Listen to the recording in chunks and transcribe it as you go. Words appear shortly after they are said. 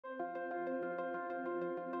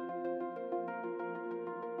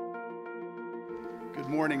Good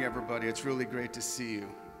morning, everybody. It's really great to see you.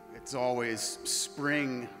 It's always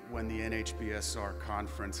spring when the NHBSR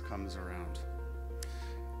conference comes around.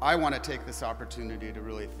 I want to take this opportunity to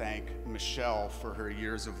really thank Michelle for her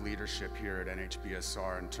years of leadership here at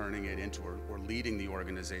NHBSR and turning it into, or leading the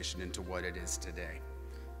organization into what it is today.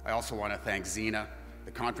 I also want to thank Zena,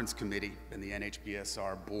 the conference committee, and the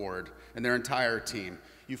NHBSR board, and their entire team.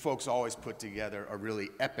 You folks always put together a really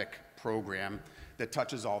epic program that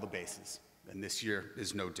touches all the bases, and this year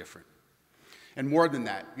is no different. And more than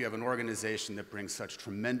that, you have an organization that brings such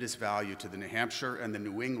tremendous value to the New Hampshire and the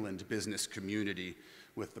New England business community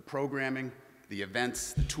with the programming, the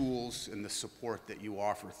events, the tools, and the support that you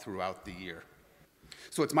offer throughout the year.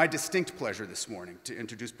 So it's my distinct pleasure this morning to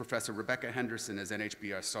introduce Professor Rebecca Henderson as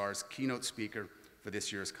NHBSR's keynote speaker for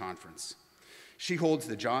this year's conference. She holds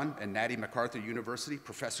the John and Natty MacArthur University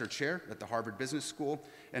Professor Chair at the Harvard Business School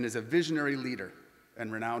and is a visionary leader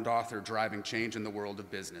and renowned author driving change in the world of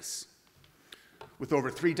business. With over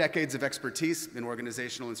 3 decades of expertise in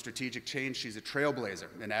organizational and strategic change, she's a trailblazer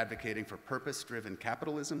in advocating for purpose-driven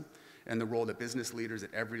capitalism and the role that business leaders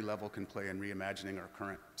at every level can play in reimagining our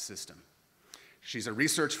current system. She's a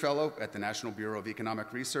research fellow at the National Bureau of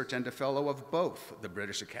Economic Research and a fellow of both the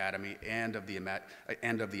British Academy and of the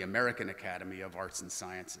American Academy of Arts and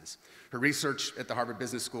Sciences. Her research at the Harvard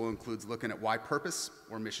Business School includes looking at why purpose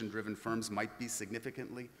or mission-driven firms might be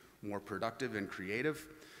significantly more productive and creative.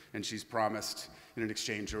 And she's promised in an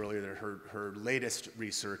exchange earlier that her latest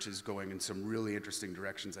research is going in some really interesting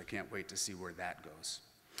directions. I can't wait to see where that goes.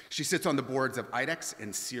 She sits on the boards of IDEX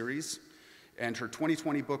and Ceres, and her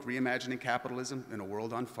 2020 book, Reimagining Capitalism in a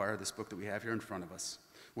World on Fire, this book that we have here in front of us,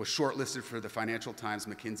 was shortlisted for the Financial Times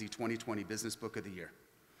McKinsey 2020 Business Book of the Year.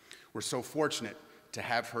 We're so fortunate to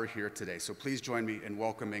have her here today. So please join me in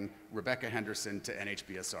welcoming Rebecca Henderson to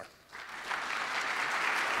NHBSR.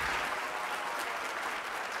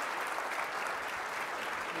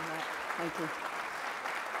 Thank you.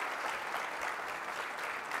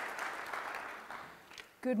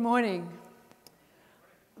 Good morning.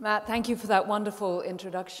 Matt, thank you for that wonderful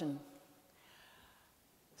introduction.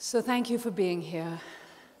 So thank you for being here.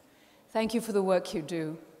 Thank you for the work you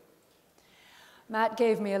do. Matt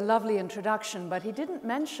gave me a lovely introduction, but he didn't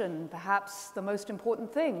mention perhaps the most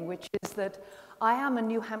important thing, which is that I am a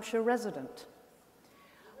New Hampshire resident.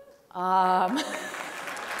 My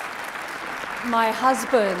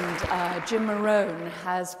husband, Jim Marone,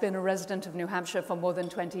 has been a resident of New Hampshire for more than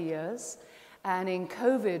 20 years. And in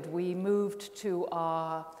COVID, we moved to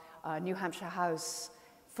our New Hampshire house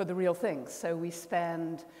for the real thing. So we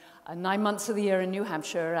spend 9 months of the year in New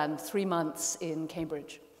Hampshire and 3 months in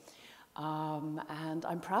Cambridge. And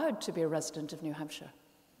I'm proud to be a resident of New Hampshire.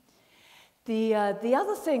 The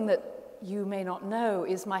other thing that you may not know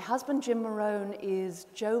is my husband, Jim Marone, is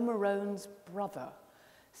Joe Marone's brother.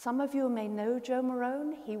 Some of you may know Joe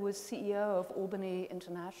Marone. He was CEO of Albany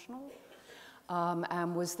International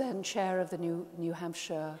and was then chair of the New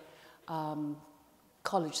Hampshire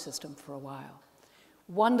college system for a while.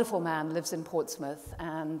 Wonderful man, lives in Portsmouth.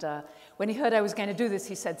 And when he heard I was going to do this,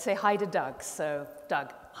 he said, "Say hi to Doug." So,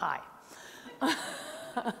 Doug, hi.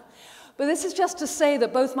 But this is just to say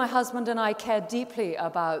that both my husband and I care deeply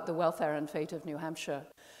about the welfare and fate of New Hampshire.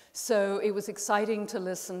 So it was exciting to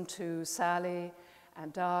listen to Sally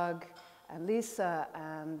and Doug and Lisa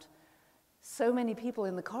and so many people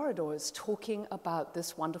in the corridors talking about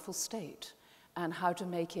this wonderful state and how to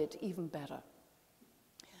make it even better.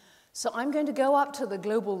 So I'm going to go up to the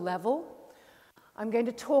global level. I'm going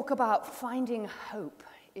to talk about finding hope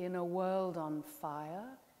in a world on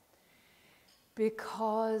fire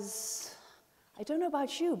because I don't know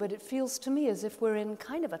about you, but it feels to me as if we're in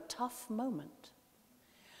kind of a tough moment.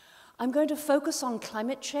 I'm going to focus on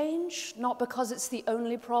climate change, not because it's the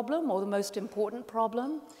only problem or the most important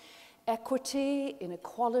problem. Equity,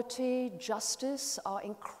 inequality, justice are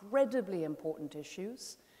incredibly important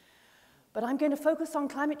issues. But I'm going to focus on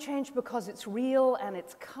climate change because it's real and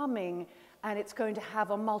it's coming and it's going to have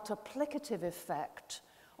a multiplicative effect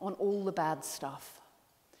on all the bad stuff.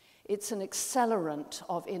 It's an accelerant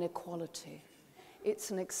of inequality. It's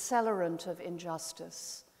an accelerant of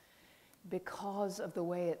injustice because of the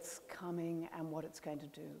way it's coming and what it's going to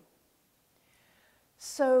do.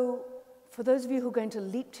 So, for those of you who are going to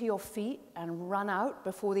leap to your feet and run out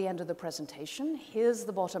before the end of the presentation, here's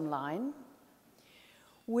the bottom line.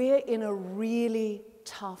 We're in a really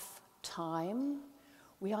tough time.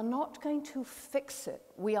 We are not going to fix it.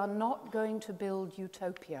 We are not going to build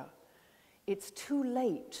utopia. It's too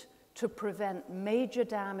late to prevent major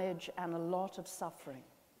damage and a lot of suffering.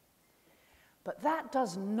 But that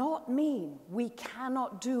does not mean we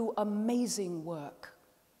cannot do amazing work.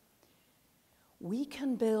 we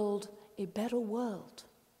can build a better world,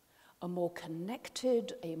 a more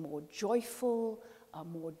connected, a more joyful, a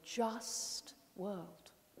more just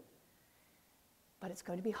world. But it's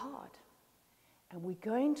going to be hard. And we're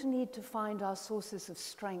going to need to find our sources of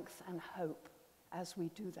strength and hope as we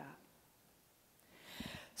do that.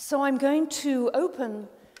 So I'm going to open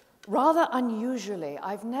rather unusually.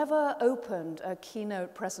 I've never opened a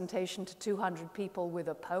keynote presentation to 200 people with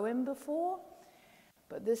a poem before,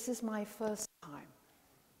 but this is my first time.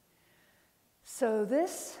 So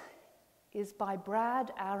this is by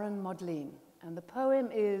Brad Aaron Modlin, and the poem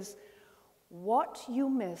is What You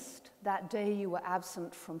Missed That Day You Were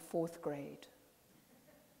Absent from 4th Grade.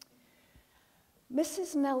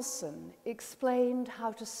 Mrs. Nelson explained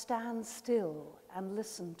how to stand still and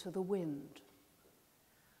listen to the wind,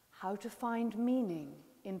 how to find meaning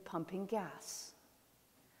in pumping gas,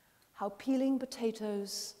 how peeling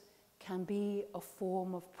potatoes can be a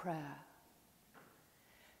form of prayer.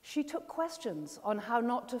 She took questions on how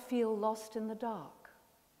not to feel lost in the dark.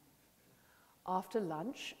 After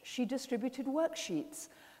lunch, she distributed worksheets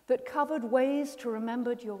that covered ways to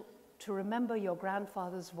remember your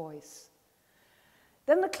grandfather's voice.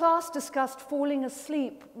 Then the class discussed falling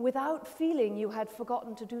asleep without feeling you had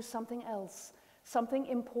forgotten to do something else, something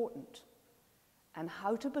important, and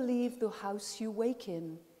how to believe the house you wake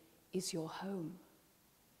in is your home.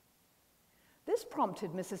 This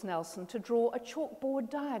prompted Mrs. Nelson to draw a chalkboard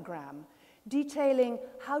diagram detailing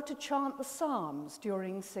how to chant the Psalms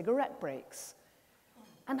during cigarette breaks,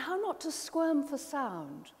 and how not to squirm for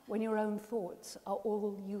sound when your own thoughts are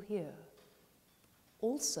all you hear.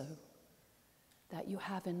 Also, that you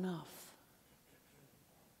have enough.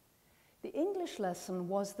 The English lesson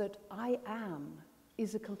was that I am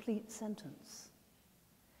is a complete sentence.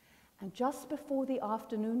 And just before the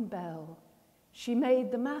afternoon bell, she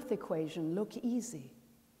made the math equation look easy,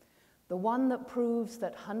 the one that proves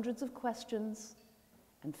that hundreds of questions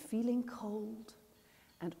and feeling cold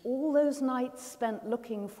and all those nights spent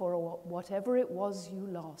looking for whatever it was you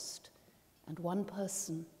lost and one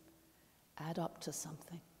person add up to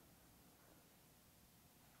something.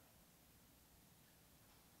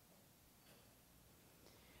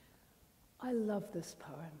 I love this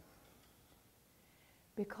poem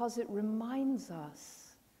because it reminds us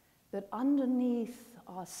that underneath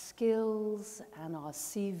our skills and our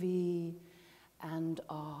CV and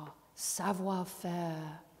our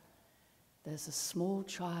savoir-faire, there's a small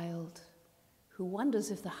child who wonders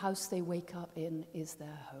if the house they wake up in is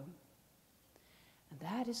their home. And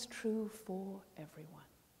that is true for everyone.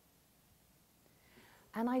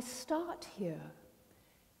 And I start here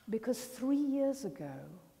because 3 years ago,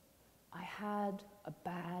 I had a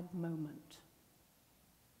bad moment.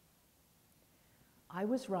 I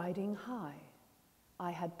was riding high.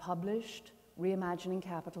 I had published Reimagining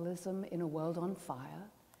Capitalism in a World on Fire,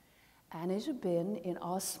 and it had been, in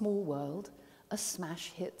our small world, a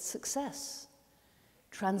smash hit success.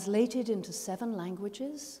 Translated into 7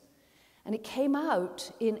 languages, and it came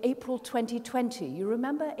out in April 2020. You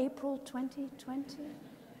remember April 2020?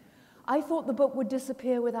 I thought the book would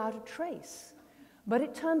disappear without a trace. But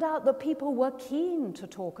it turned out that people were keen to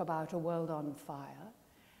talk about a world on fire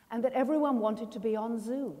and that everyone wanted to be on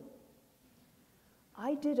Zoom.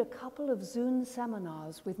 I did a couple of Zoom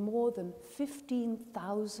seminars with more than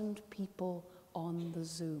 15,000 people on the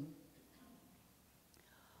Zoom.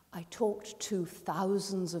 I talked to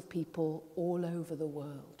thousands of people all over the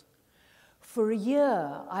world. For a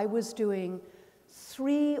year, I was doing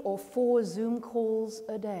 3 or 4 Zoom calls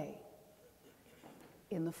a day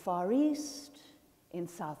in the Far East, in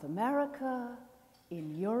South America, in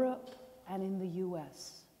Europe, and in the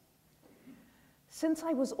US. Since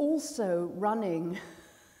I was also running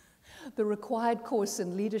the required course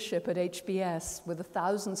in leadership at HBS with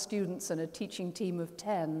 1,000 students and a teaching team of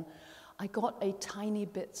 10, I got a tiny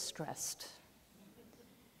bit stressed.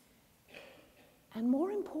 And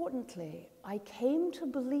more importantly, I came to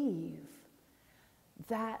believe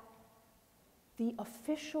that the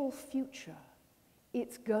official future,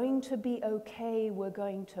 it's going to be okay, we're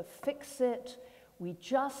going to fix it, we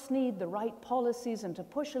just need the right policies and to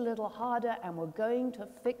push a little harder and we're going to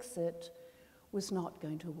fix it, was not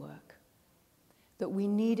going to work. That we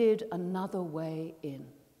needed another way in.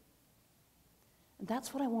 And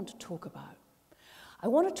that's what I want to talk about. I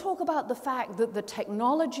want to talk about the fact that the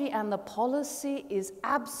technology and the policy is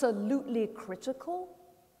absolutely critical.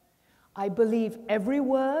 I believe every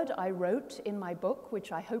word I wrote in my book,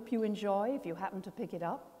 which I hope you enjoy if you happen to pick it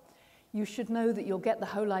up. You should know that you'll get the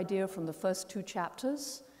whole idea from the first 2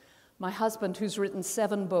 chapters. My husband, who's written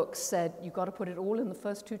 7 books, said, "You've got to put it all in the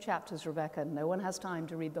first 2 chapters, Rebecca. No one has time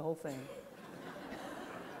to read the whole thing."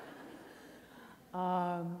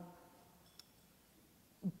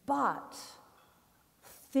 But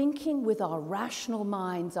thinking with our rational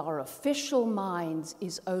minds, our official minds,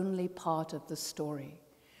 is only part of the story.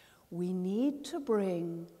 We need to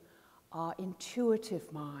bring our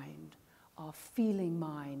intuitive mind, our feeling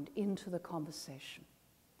mind into the conversation.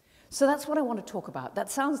 So that's what I want to talk about. That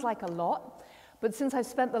sounds like a lot, but since I've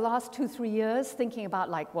spent the last 2-3 years thinking about,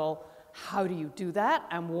 like, well, how do you do that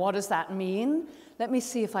and what does that mean? Let me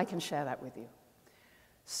see if I can share that with you.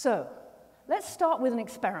 So let's start with an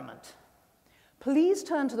experiment. Please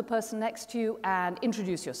turn to the person next to you and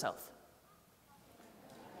introduce yourself.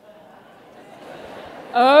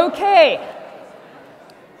 Okay.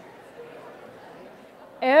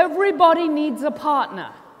 Everybody needs a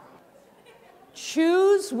partner.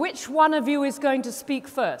 Choose which one of you is going to speak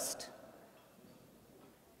first.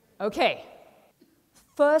 Okay.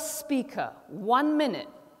 First speaker, 1 minute.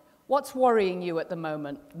 What's worrying you at the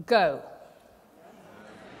moment? Go.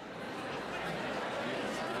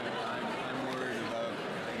 I'm worried about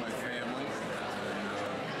my family and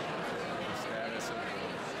the status of the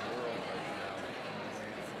world right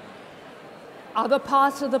now. Other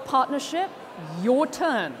parts of the partnership, your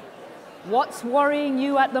turn. What's worrying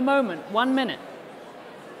you at the moment? 1 minute.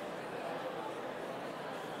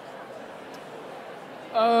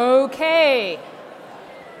 Okay.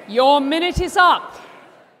 Your minute is up.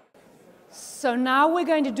 So now we're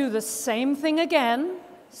going to do the same thing again,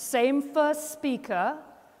 same first speaker,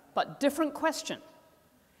 but different question.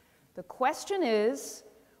 The question is,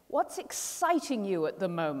 what's exciting you at the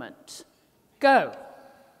moment? Go.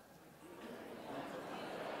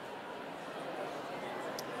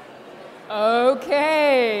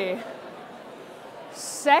 Okay.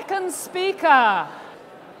 Second speaker.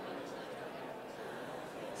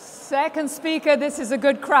 Second speaker, this is a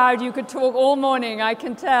good crowd. You could talk all morning, I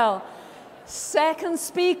can tell. Second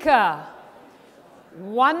speaker.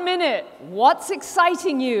 1 minute. What's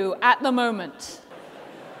exciting you at the moment?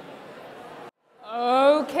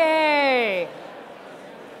 Okay.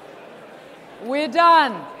 We're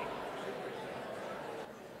done.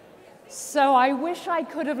 So I wish I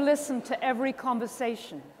could have listened to every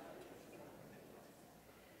conversation.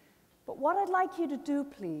 But what I'd like you to do,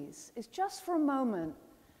 please, is just for a moment,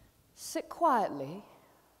 sit quietly,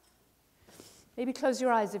 maybe close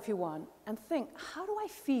your eyes if you want, and think, how do I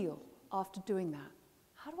feel after doing that?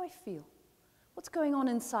 How do I feel? What's going on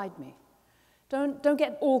inside me? Don't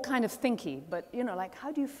get all kind of thinky, but, you know, like,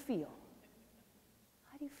 how do you feel?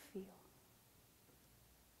 How do you feel?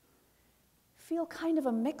 Feel kind of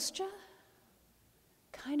a mixture?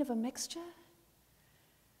 Kind of a mixture?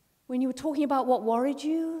 When you were talking about what worried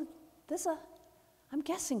you, I'm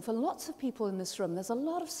guessing for lots of people in this room, there's a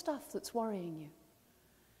lot of stuff that's worrying you.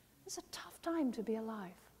 It's a tough time to be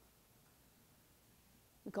alive.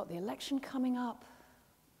 We've got the election coming up.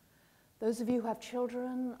 Those of you who have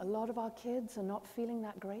children, a lot of our kids are not feeling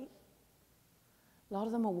that great. A lot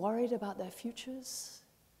of them are worried about their futures.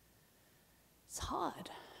 It's hard.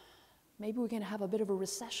 Maybe we're going to have a bit of a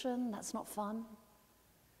recession. That's not fun.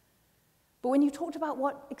 But when you talked about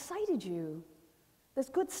what excited you, there's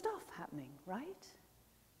good stuff happening, right?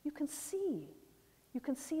 You can see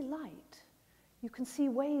light. You can see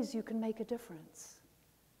ways you can make a difference.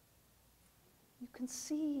 You can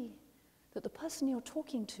see that the person you're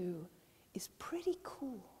talking to is pretty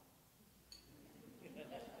cool.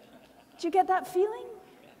 Do you get that feeling?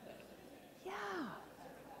 Yeah.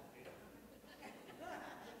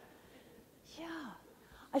 Yeah.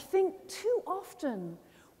 I think too often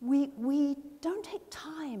we don't take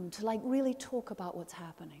time to like really talk about what's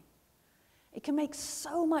happening. It can make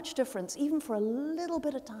so much difference, even for a little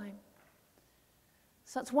bit of time.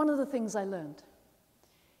 So that's one of the things I learned,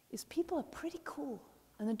 is people are pretty cool,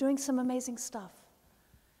 and they're doing some amazing stuff,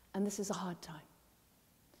 and this is a hard time.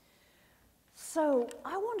 So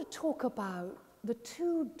I want to talk about the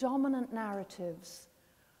two dominant narratives.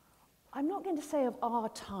 I'm not going to say of our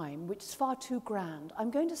time, which is far too grand.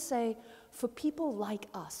 I'm going to say for people like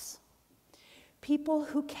us, people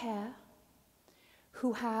who care,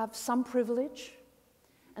 who have some privilege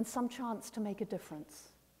and some chance to make a difference.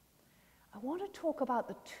 I want to talk about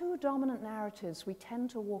the two dominant narratives we tend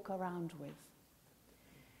to walk around with.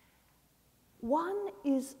 One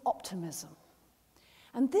is optimism.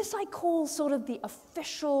 And this I call sort of the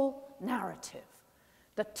official narrative,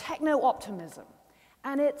 the techno-optimism.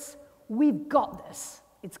 And it's, we've got this.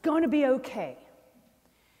 It's going to be okay.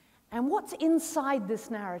 And what's inside this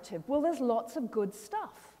narrative? Well, there's lots of good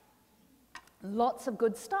stuff. Lots of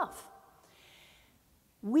good stuff.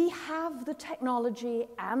 We have the technology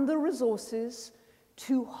and the resources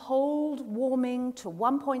to hold warming to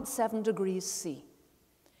 1.7 degrees C.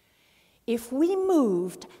 If we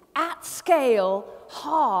moved at scale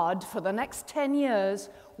hard for the next 10 years,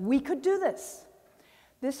 we could do this.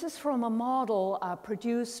 This is from a model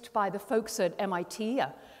produced by the folks at MIT,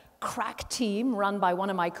 a crack team run by one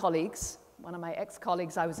of my colleagues, one of my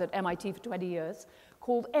ex-colleagues. I was at MIT for 20 years,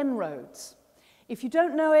 called En-ROADS. If you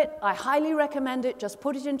don't know it, I highly recommend it. Just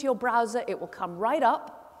put it into your browser. It will come right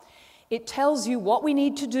up. It tells you what we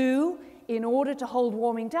need to do in order to hold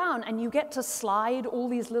warming down, and you get to slide all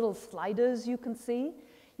these little sliders you can see.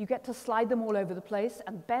 You get to slide them all over the place,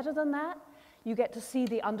 and better than that, you get to see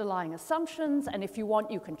the underlying assumptions, and if you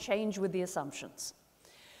want, you can change with the assumptions.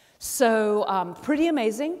 So pretty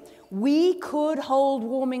amazing. We could hold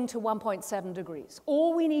warming to 1.7 degrees.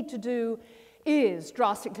 All we need to do is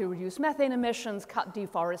drastically reduce methane emissions, cut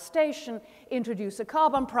deforestation, introduce a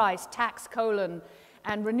carbon price, tax coal and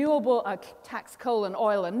renewable, tax coal and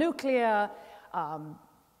oil and nuclear,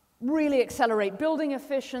 really accelerate building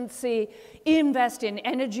efficiency, invest in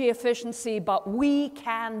energy efficiency, but we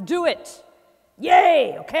can do it.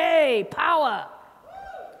 Yay, okay, power.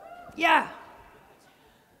 Yeah.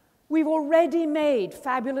 We've already made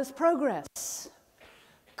fabulous progress.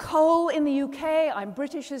 Coal in the UK, I'm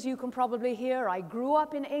British as you can probably hear. I grew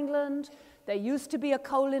up in England. There used to be a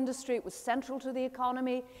coal industry. It was central to the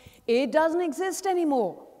economy. It doesn't exist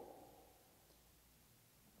anymore.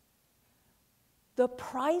 The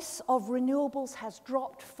price of renewables has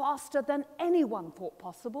dropped faster than anyone thought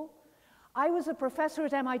possible. I was a professor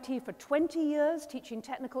at MIT for 20 years teaching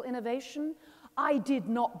technical innovation. I did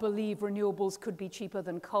not believe renewables could be cheaper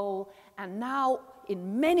than coal, and now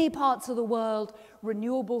in many parts of the world,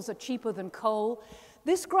 renewables are cheaper than coal.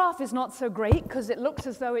 This graph is not so great because it looks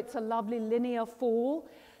as though it's a lovely linear fall.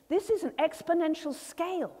 This is an exponential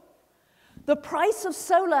scale. The price of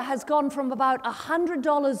solar has gone from about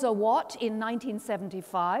 $100 a watt in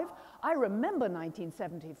 1975, I remember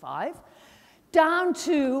 1975, down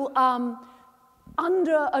to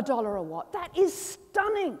under $1 a watt. That is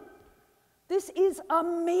stunning. This is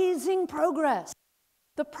amazing progress.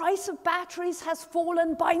 The price of batteries has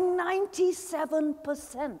fallen by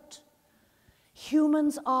 97%.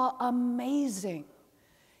 Humans are amazing.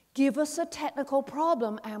 Give us a technical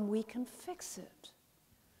problem and we can fix it.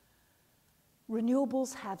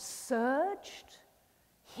 Renewables have surged,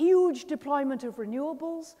 huge deployment of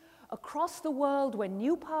renewables across the world. When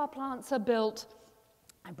new power plants are built,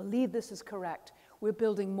 I believe this is correct, we're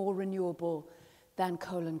building more renewable than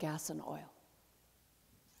coal and gas and oil.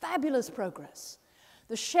 Fabulous progress.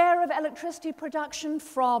 The share of electricity production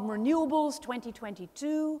from renewables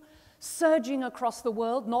 2022, surging across the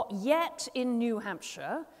world, not yet in New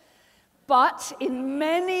Hampshire, but in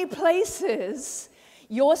many places,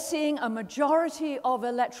 you're seeing a majority of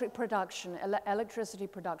electricity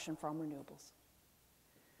production from renewables.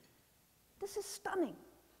 This is stunning,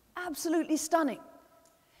 absolutely stunning.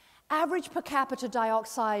 Average per capita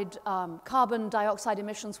carbon dioxide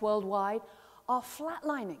emissions worldwide are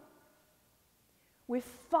flatlining. We're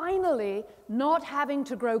finally not having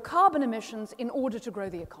to grow carbon emissions in order to grow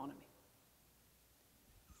the economy.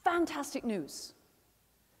 Fantastic news.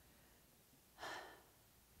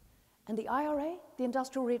 And the IRA, the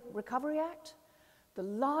Industrial Recovery Act, the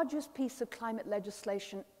largest piece of climate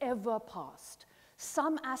legislation ever passed.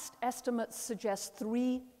 Some estimates suggest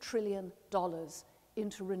 $3 trillion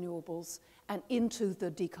into renewables and into the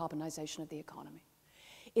decarbonization of the economy.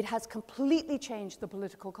 It has completely changed the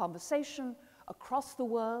political conversation across the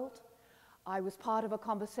world. I was part of a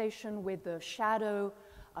conversation with the shadow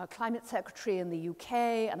climate secretary in the UK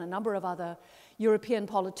and a number of other European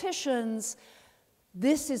politicians.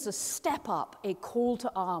 This is a step up, a call to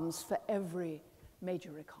arms for every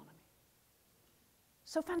major economy.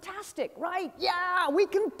 So fantastic, right? Yeah, we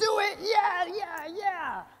can do it.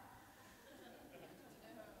 Yeah.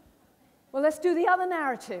 Well, let's do the other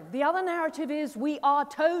narrative. The other narrative is we are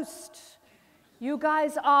toast. You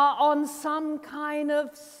guys are on some kind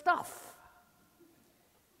of stuff.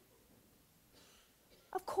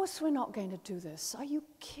 Of course we're not going to do this. Are you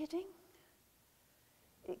kidding?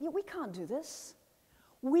 We can't do this.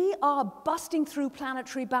 We are busting through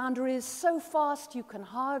planetary boundaries so fast you can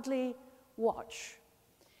hardly watch.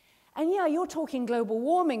 And yeah, you're talking global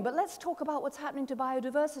warming, but let's talk about what's happening to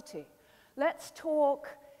biodiversity. Let's talk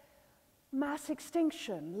mass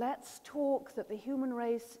extinction. Let's talk that the human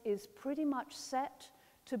race is pretty much set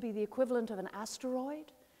to be the equivalent of an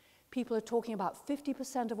asteroid. People are talking about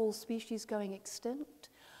 50% of all species going extinct.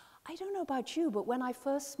 I don't know about you, but when I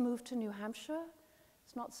first moved to New Hampshire,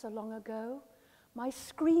 it's not so long ago, my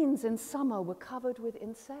screens in summer were covered with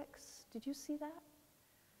insects. Did you see that?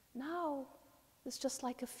 Now, there's just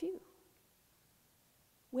like a few.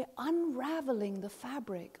 We're unraveling the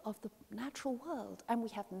fabric of the natural world, and we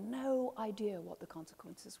have no idea what the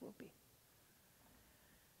consequences will be.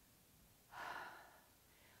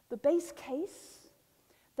 The base case,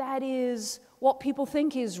 that is what people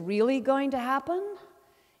think is really going to happen,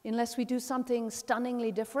 unless we do something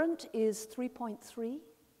stunningly different, is 3.3.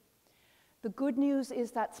 The good news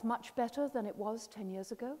is that's much better than it was 10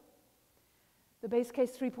 years ago. The base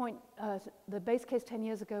case 10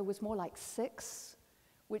 years ago was more like 6,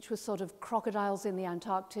 which was sort of crocodiles in the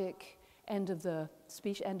Antarctic, end of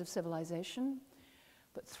civilization.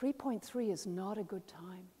 But 3.3 is not a good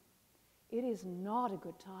time. It is not a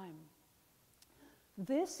good time.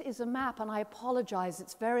 This is a map, and I apologize,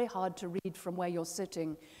 it's very hard to read from where you're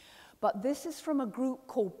sitting, but this is from a group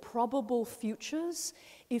called Probable Futures.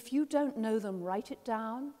 If you don't know them, write it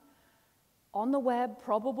down. On the web,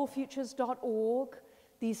 probablefutures.org.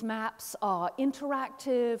 These maps are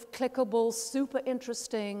interactive, clickable, super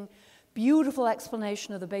interesting, beautiful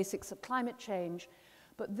explanation of the basics of climate change.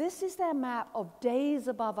 But this is their map of days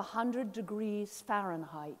above 100 degrees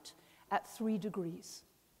Fahrenheit at 3 degrees.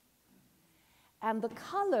 And the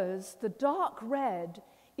colors, the dark red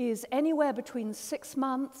is anywhere between 6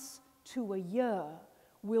 months to a year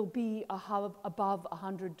will be above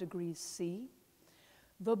 100 degrees C.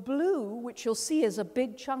 The blue, which you'll see is a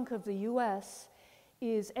big chunk of the US,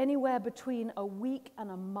 is anywhere between a week and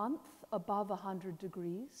a month above 100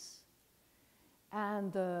 degrees.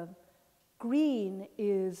 And the green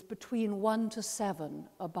is between 1 to 7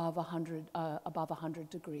 above 100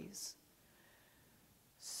 degrees.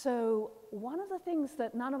 So one of the things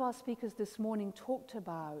that none of our speakers this morning talked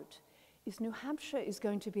about is New Hampshire is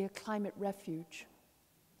going to be a climate refuge.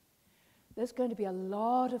 There's going to be a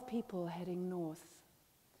lot of people heading north.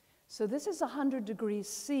 So this is 100 degrees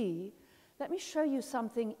C. Let me show you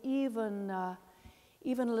something even a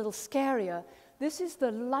little scarier. This is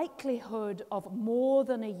the likelihood of more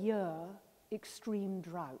than a year extreme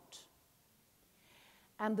drought.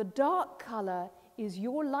 And the dark color is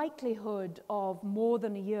your likelihood of more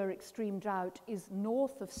than a year extreme drought is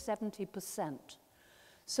north of 70%.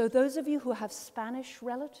 So those of you who have Spanish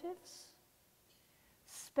relatives,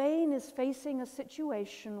 Spain is facing a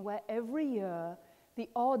situation where every year the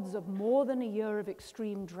odds of more than a year of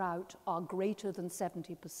extreme drought are greater than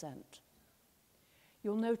 70%.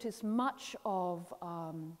 You'll notice much of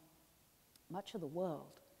the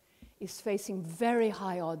world is facing very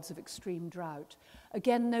high odds of extreme drought.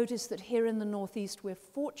 Again, notice that here in the Northeast we're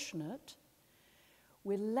fortunate.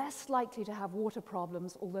 We're less likely to have water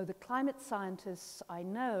problems, although the climate scientists I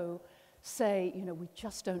know say, we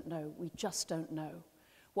just don't know, we just don't know.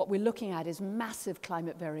 What we're looking at is massive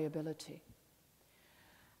climate variability.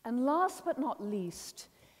 And last but not least,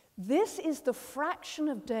 this is the fraction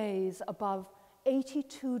of days above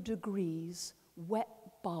 82 degrees wet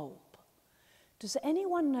bulb. Does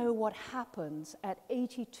anyone know what happens at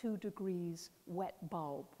 82 degrees wet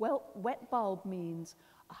bulb? Well, wet bulb means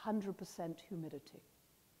 100% humidity.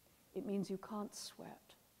 It means you can't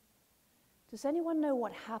sweat. Does anyone know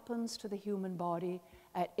what happens to the human body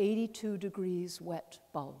at 82 degrees wet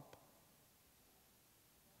bulb?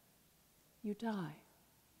 You die.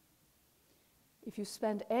 If you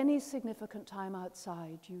spend any significant time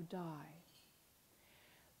outside, you die.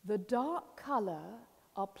 The dark color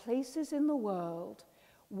are places in the world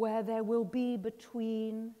where there will be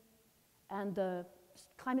between, and the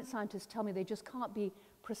climate scientists tell me they just can't be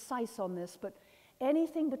precise on this, but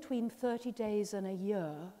anything between 30 days and a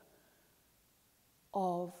year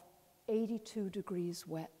of 82 degrees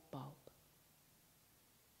wet bulb.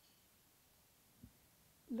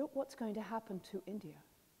 Look what's going to happen to India.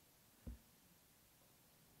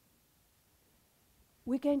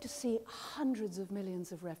 We're going to see hundreds of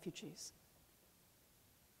millions of refugees.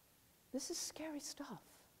 This is scary stuff.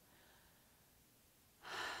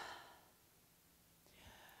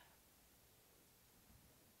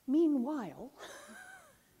 Meanwhile,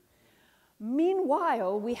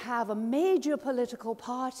 we have a major political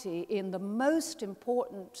party in the most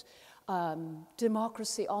important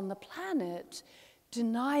democracy on the planet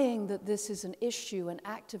denying that this is an issue and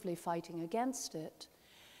actively fighting against it.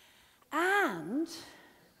 And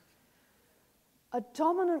a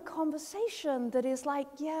dominant conversation that is like,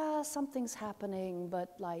 yeah, something's happening,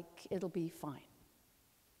 but it'll be fine.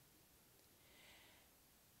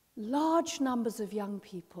 Large numbers of young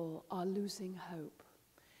people are losing hope.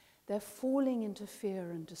 They're falling into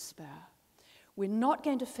fear and despair. We're not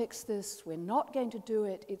going to fix this. We're not going to do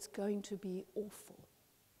it. It's going to be awful.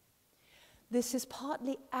 This is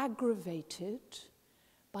partly aggravated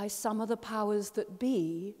by some of the powers that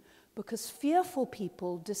be, because fearful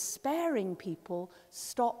people, despairing people,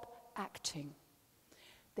 stop acting.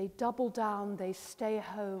 They double down, they stay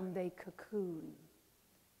home, they cocoon,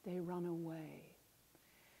 they run away.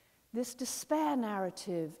 This despair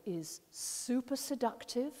narrative is super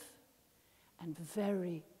seductive and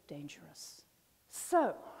very dangerous.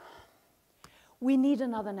 So, we need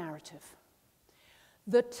another narrative.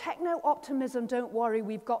 The techno-optimism, don't worry,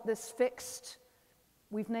 we've got this fixed,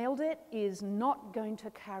 we've nailed it, is not going to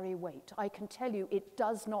carry weight. I can tell you it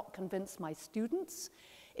does not convince my students,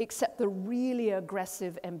 except the really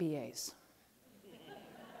aggressive MBAs.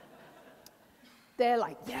 They're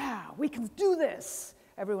like, yeah, we can do this.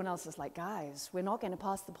 Everyone else is like, guys, we're not going to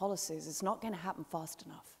pass the policies. It's not going to happen fast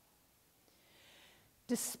enough.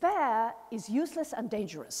 Despair is useless and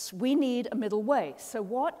dangerous. We need a middle way. So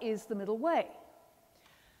what is the middle way?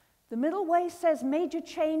 The middle way says major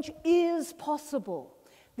change is possible.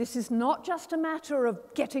 This is not just a matter of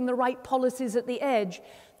getting the right policies at the edge.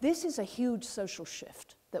 This is a huge social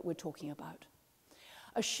shift that we're talking about.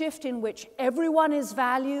 A shift in which everyone is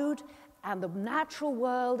valued and the natural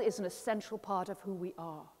world is an essential part of who we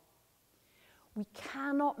are. We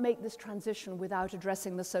cannot make this transition without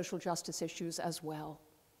addressing the social justice issues as well.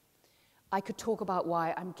 I could talk about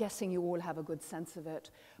why. I'm guessing you all have a good sense of it.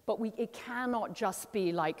 But it cannot just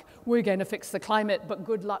be like, we're going to fix the climate, but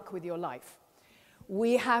good luck with your life.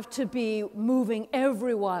 We have to be moving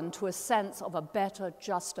everyone to a sense of a better,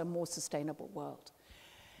 juster, more sustainable world.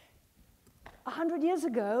 100 years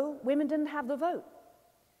ago, women didn't have the vote.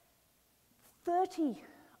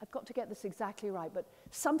 I've got to get this exactly right, but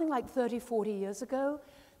something like 30, 40 years ago,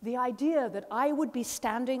 the idea that I would be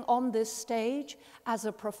standing on this stage as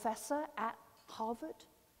a professor at Harvard,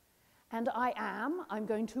 and I'm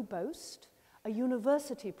going to boast, a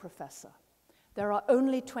university professor. There are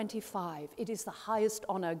only 25. It is the highest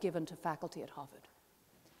honor given to faculty at Harvard.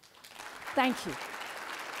 Thank you.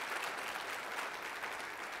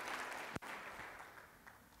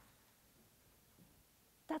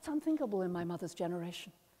 That's unthinkable in my mother's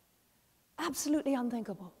generation. Absolutely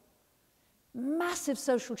unthinkable. Massive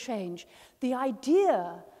social change. The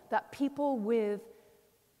idea that people with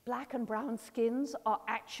black and brown skins are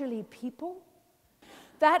actually people,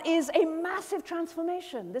 that is a massive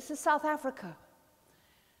transformation. This is South Africa.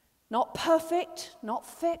 Not perfect, not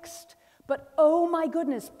fixed, but oh my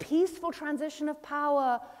goodness, peaceful transition of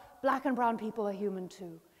power. Black and brown people are human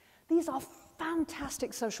too. These are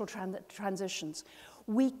fantastic social transitions.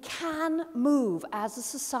 We can move as a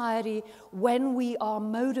society when we are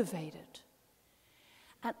motivated.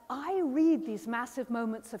 And I read these massive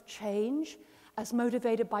moments of change as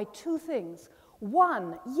motivated by two things.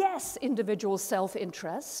 One, yes, individual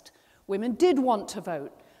self-interest. Women did want to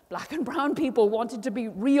vote. Black and brown people wanted to be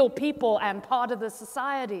real people and part of the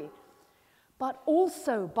society. But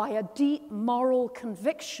also by a deep moral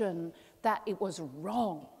conviction that it was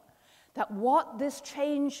wrong. That what this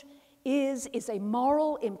change is a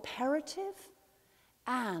moral imperative,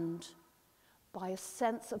 and by a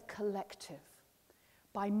sense of collective,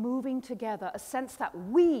 by moving together, a sense that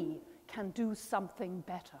we can do something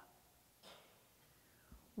better.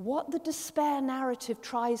 What the despair narrative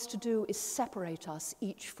tries to do is separate us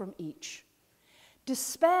each from each.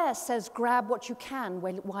 Despair says grab what you can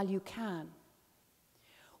while you can.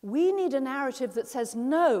 We need a narrative that says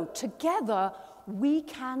no, together we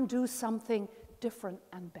can do something different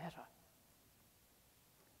and better.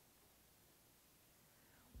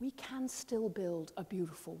 We can still build a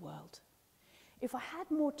beautiful world. If I had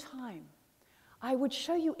more time, I would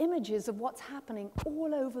show you images of what's happening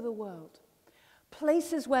all over the world.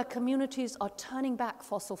 Places where communities are turning back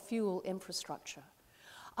fossil fuel infrastructure.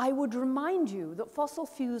 I would remind you that fossil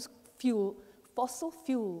fuels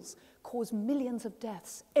cause millions of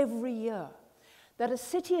deaths every year. That a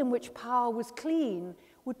city in which power was clean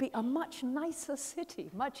would be a much nicer city,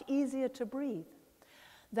 much easier to breathe.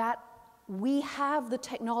 That we have the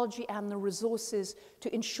technology and the resources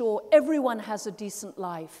to ensure everyone has a decent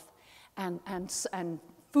life and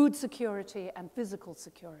food security and physical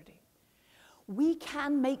security. We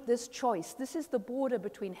can make this choice. This is the border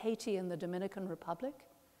between Haiti and the Dominican Republic.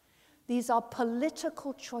 These are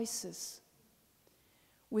political choices.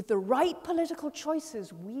 With the right political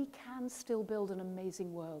choices, we can still build an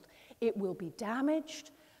amazing world. It will be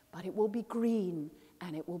damaged, but it will be green,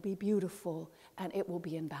 and it will be beautiful, and it will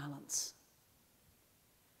be in balance.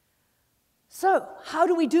 So, how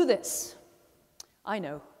do we do this? I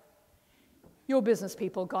know. Your business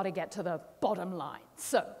people got to get to the bottom line.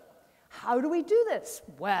 So, how do we do this?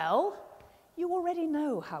 Well, you already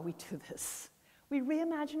know how we do this. We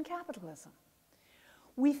reimagine capitalism.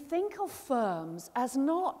 We think of firms as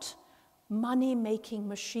not money-making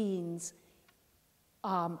machines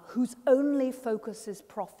whose only focus is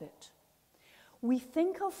profit. We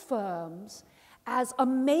think of firms as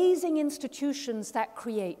amazing institutions that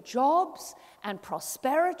create jobs and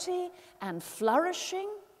prosperity and flourishing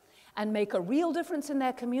and make a real difference in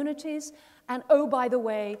their communities, and oh, by the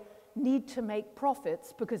way, need to make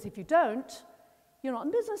profits, because if you don't, you're not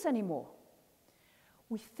in business anymore.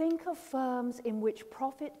 We think of firms in which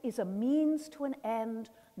profit is a means to an end,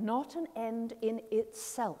 not an end in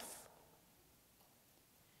itself.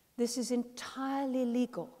 This is entirely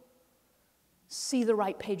legal. See the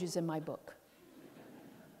right pages in my book.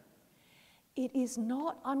 It is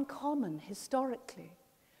not uncommon historically.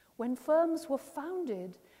 When firms were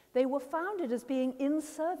founded, they were founded as being in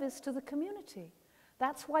service to the community.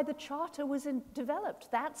 That's why the charter was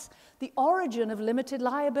developed. That's the origin of limited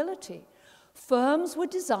liability. Firms were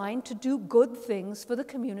designed to do good things for the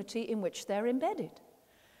community in which they're embedded.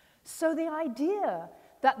 So the idea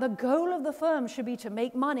that the goal of the firm should be to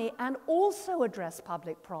make money and also address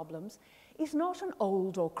public problems is not an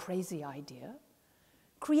old or crazy idea.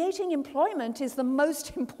 Creating employment is the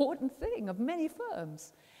most important thing of many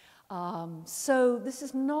firms. So this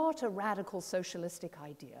is not a radical socialistic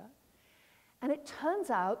idea. And it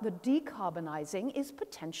turns out that decarbonizing is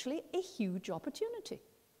potentially a huge opportunity.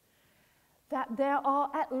 That there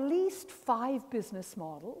are at least 5 business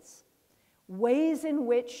models, ways in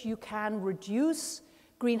which you can reduce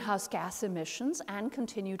greenhouse gas emissions and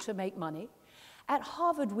continue to make money. At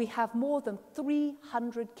Harvard, we have more than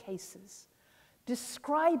 300 cases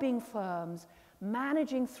describing firms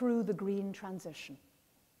managing through the green transition.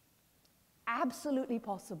 Absolutely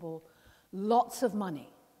possible, lots of money.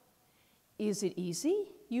 Is it easy?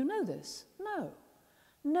 You know this. No.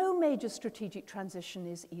 No major strategic transition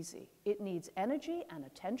is easy. It needs energy and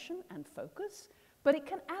attention and focus, but it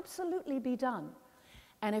can absolutely be done.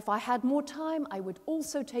 And if I had more time, I would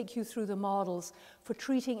also take you through the models for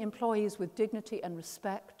treating employees with dignity and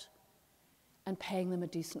respect and paying them a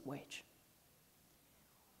decent wage.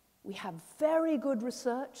 We have very good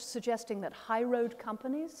research suggesting that high-road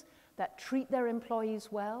companies that treat their employees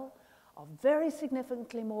well are very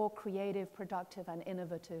significantly more creative, productive, and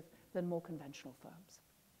innovative than more conventional firms.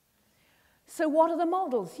 So what are the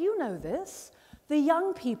models? You know this. The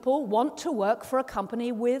young people want to work for a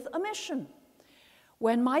company with a mission.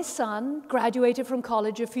 When my son graduated from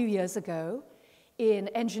college a few years ago in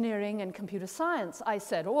engineering and computer science, I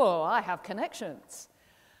said, oh, I have connections.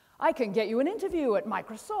 I can get you an interview at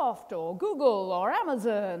Microsoft or Google or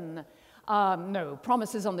Amazon. No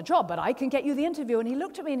promises on the job, but I can get you the interview. And he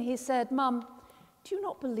looked at me and he said, Mum, do you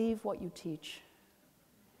not believe what you teach?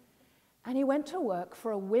 And he went to work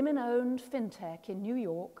for a women-owned fintech in New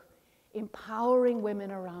York, empowering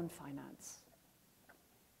women around finance.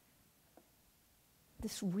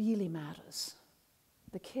 This really matters.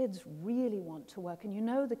 The kids really want to work. And you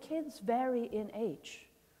know, the kids vary in age.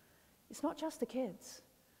 It's not just the kids.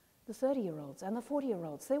 The 30-year-olds and the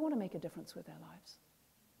 40-year-olds, they want to make a difference with their lives.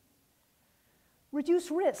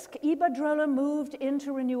 Reduce risk. Iberdrola moved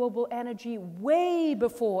into renewable energy way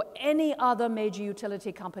before any other major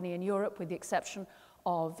utility company in Europe, with the exception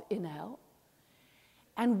of Enel.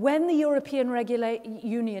 And when the European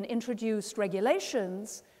Union introduced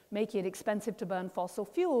regulations making it expensive to burn fossil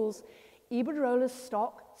fuels, Iberdrola's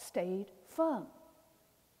stock stayed firm.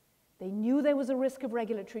 They knew there was a risk of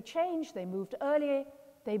regulatory change. They moved early.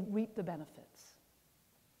 They reaped the benefits.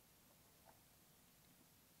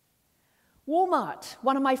 Walmart,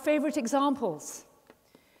 one of my favorite examples.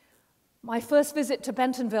 My first visit to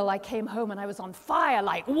Bentonville, I came home and I was on fire,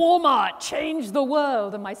 like, Walmart changed the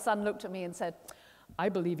world. And my son looked at me and said, I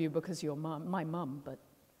believe you because you're my mum, but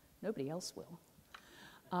nobody else will.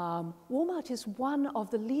 Walmart is one of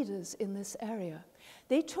the leaders in this area.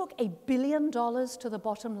 They took $1 billion to the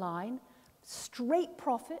bottom line, straight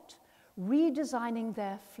profit, redesigning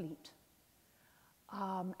their fleet.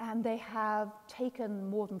 And they have taken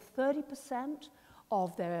more than 30%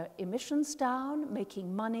 of their emissions down,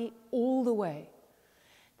 making money all the way.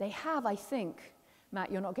 They have, I think, Matt,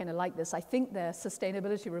 you're not going to like this, I think their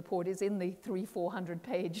sustainability report is in the 300-400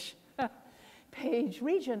 page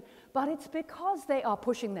region, but it's because they are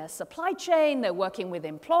pushing their supply chain, they're working with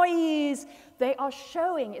employees, they are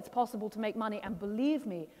showing it's possible to make money, and believe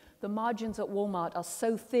me, the margins at Walmart are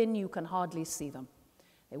so thin you can hardly see them.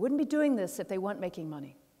 They wouldn't be doing this if they weren't making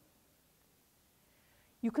money.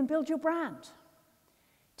 You can build your brand.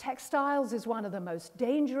 Textiles is one of the most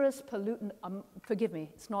dangerous pollutant, forgive me,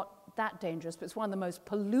 it's not that dangerous, but it's one of the most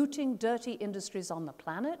polluting, dirty industries on the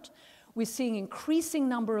planet. We're seeing an increasing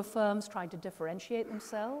number of firms trying to differentiate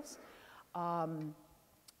themselves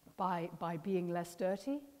by being less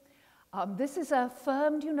dirty. This is a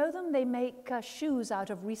firm, do you know them? They make shoes out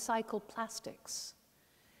of recycled plastics.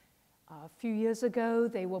 A few years ago,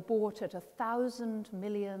 they were bought at a $1,000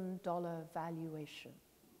 million valuation.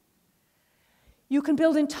 You can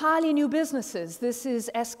build entirely new businesses. This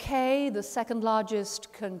is SK, the second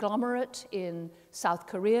largest conglomerate in South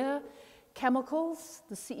Korea. Chemicals,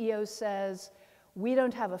 the CEO says, we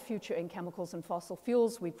don't have a future in chemicals and fossil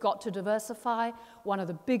fuels. We've got to diversify. One of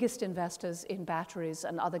the biggest investors in batteries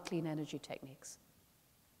and other clean energy techniques.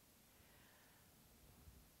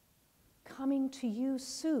 Coming to you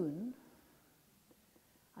soon,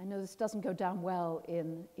 I know this doesn't go down well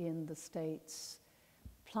in the States,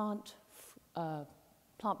 plant-based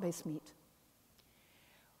meat.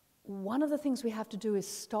 One of the things we have to do is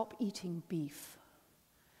stop eating beef.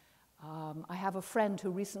 I have a friend who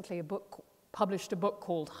recently published a book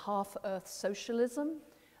called Half-Earth Socialism.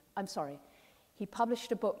 I'm sorry, he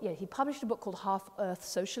published a book called Half-Earth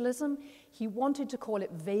Socialism. He wanted to call it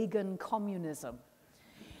vegan communism.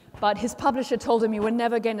 But his publisher told him you were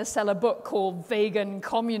never going to sell a book called Vegan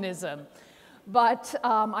Communism. But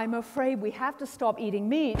I'm afraid we have to stop eating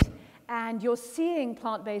meat, and you're seeing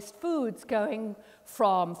plant-based foods going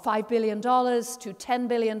from $5 billion to $10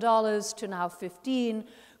 billion to now 15,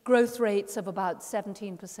 growth rates of about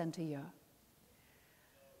 17% a year.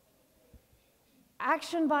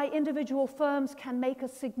 Action by individual firms can make a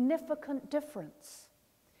significant difference.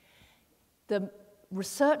 The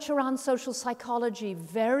research around social psychology,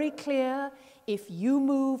 very clear. If you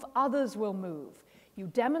move, others will move. You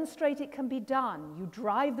demonstrate it can be done. You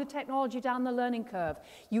drive the technology down the learning curve.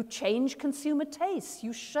 You change consumer tastes.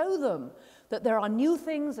 You show them that there are new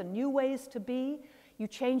things and new ways to be. You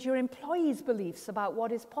change your employees' beliefs about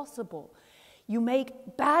what is possible. You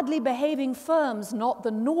make badly behaving firms not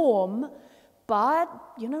the norm, but,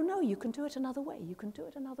 no, you can do it another way. You can do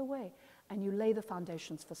it another way. And you lay the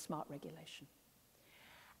foundations for smart regulation.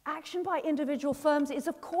 Action by individual firms is,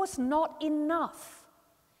 of course, not enough,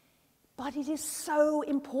 but it is so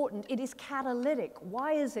important. It is catalytic.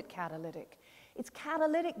 Why is it catalytic? It's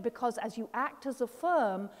catalytic because as you act as a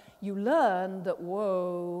firm, you learn that,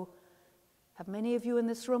 whoa, have many of you in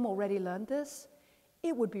this room already learned this?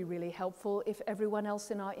 It would be really helpful if everyone else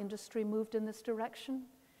in our industry moved in this direction.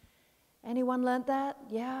 Anyone learned that?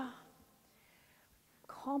 Yeah.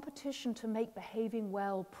 Competition to make behaving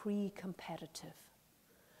well pre-competitive.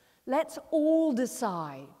 Let's all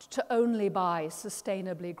decide to only buy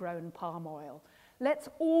sustainably grown palm oil. Let's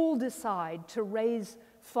all decide to raise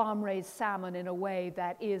farm-raised salmon in a way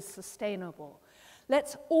that is sustainable.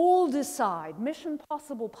 Let's all decide. Mission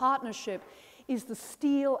Possible Partnership is the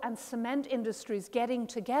steel and cement industries getting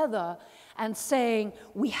together and saying,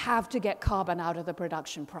 we have to get carbon out of the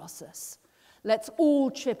production process. Let's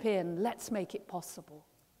all chip in. Let's make it possible.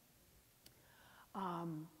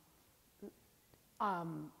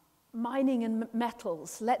 Mining and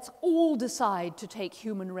metals, let's all decide to take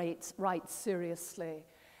human rights seriously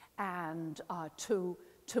and to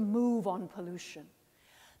move on pollution.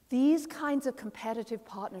 These kinds of competitive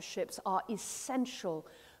partnerships are essential,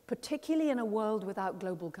 particularly in a world without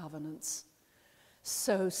global governance.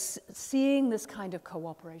 So seeing this kind of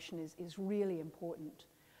cooperation is really important.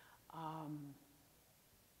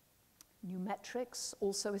 New metrics,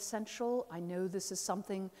 also essential. I know this is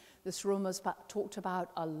something this room has talked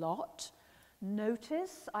about a lot.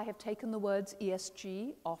 Notice I have taken the words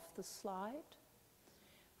ESG off the slide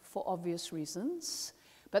for obvious reasons.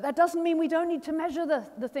 But that doesn't mean we don't need to measure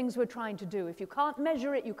the things we're trying to do. If you can't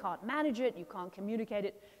measure it, you can't manage it, you can't communicate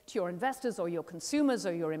it to your investors or your consumers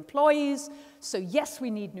or your employees. So yes,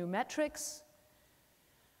 we need new metrics.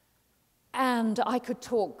 And I could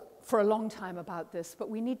talk for a long time about this, but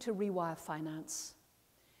we need to rewire finance.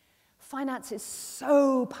 Finance is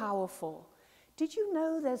so powerful. Did you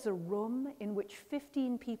know there's a room in which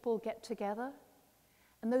 15 people get together?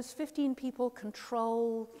 And those 15 people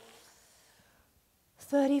control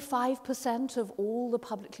 35% of all the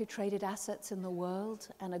publicly traded assets in the world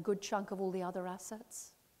and a good chunk of all the other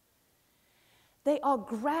assets? They are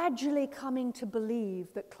gradually coming to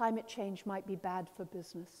believe that climate change might be bad for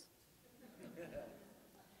business.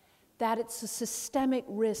 That it's a systemic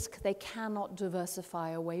risk they cannot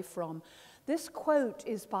diversify away from. This quote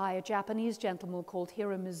is by a Japanese gentleman called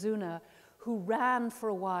Hiro Mizuno, who ran for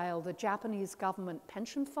a while the Japanese government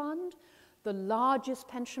pension fund, the largest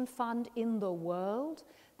pension fund in the world.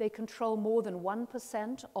 They control more than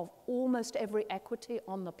 1% of almost every equity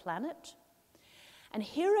on the planet. And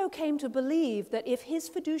Hiro came to believe that if his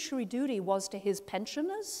fiduciary duty was to his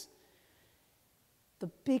pensioners, the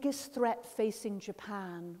biggest threat facing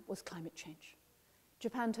Japan was climate change.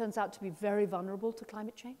 Japan turns out to be very vulnerable to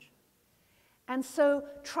climate change. And so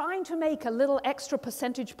trying to make a little extra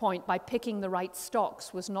percentage point by picking the right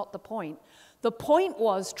stocks was not the point. The point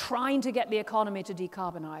was trying to get the economy to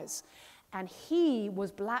decarbonize. And he was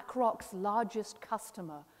BlackRock's largest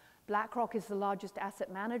customer. BlackRock is the largest asset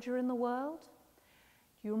manager in the world.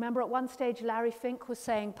 Do you remember at one stage Larry Fink was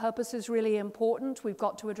saying purpose is really important, we've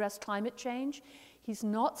got to address climate change? He's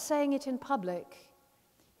not saying it in public.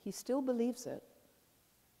 He still believes it.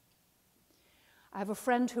 I have a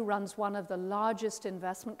friend who runs one of the largest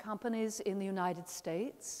investment companies in the United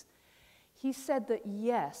States. He said that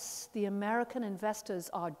yes, the American investors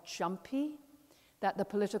are jumpy, that the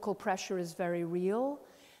political pressure is very real.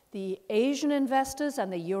 The Asian investors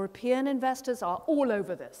and the European investors are all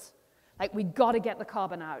over this. Like, we got to get the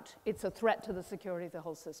carbon out. It's a threat to the security of the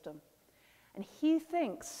whole system. And he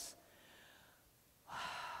thinks,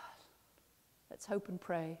 let's hope and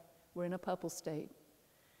pray, we're in a purple state,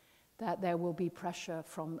 that there will be pressure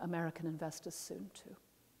from American investors soon too.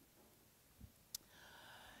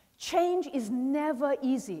 Change is never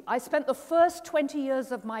easy. I spent the first 20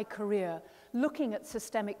 years of my career looking at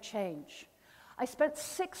systemic change. I spent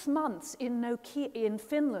 6 months in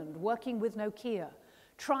Finland working with Nokia,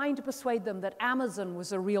 trying to persuade them that Amazon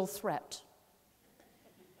was a real threat.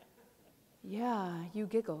 Yeah, you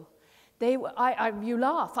giggle. You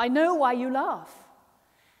laugh. I know why you laugh.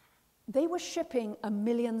 They were shipping 1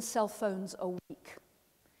 million cell phones a week.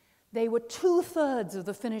 They were 2/3 of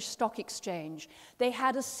the Finnish stock exchange. They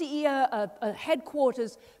had a CEO, a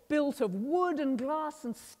headquarters built of wood and glass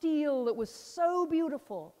and steel that was so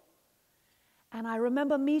beautiful. And I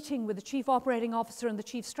remember meeting with the chief operating officer and the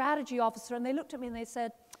chief strategy officer, and they looked at me and they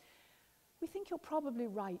said, "We think you're probably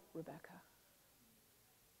right, Rebecca,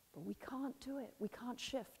 but we can't do it. We can't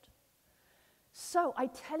shift." So I'm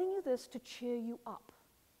telling you this to cheer you up.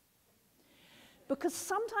 Because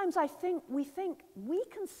sometimes we think we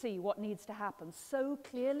can see what needs to happen so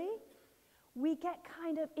clearly, we get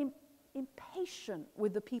kind of impatient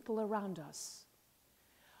with the people around us.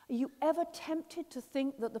 Are you ever tempted to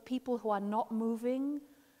think that the people who are not moving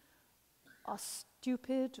are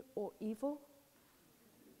stupid or evil?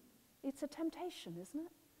 It's a temptation, isn't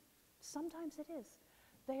it? Sometimes it is.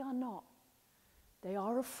 They are not. They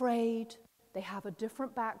are afraid. They have a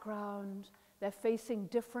different background. They're facing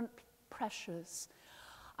different pressures.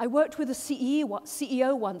 I worked with a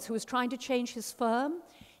CEO once who was trying to change his firm.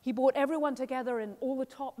 He brought everyone together and all the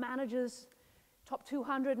top managers, top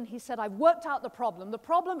 200, and he said, "I've worked out the problem. The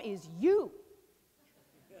problem is you.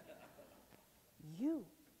 You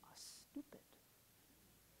are stupid."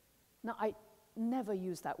 Now, I never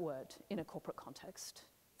use that word in a corporate context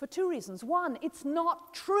for 2 reasons. One, it's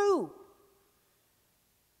not true.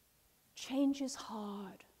 Change is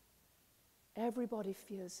hard. Everybody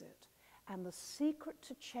fears it. And the secret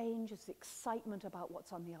to change is the excitement about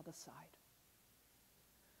what's on the other side.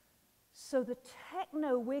 So the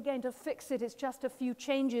techno, we're going to fix it, it's just a few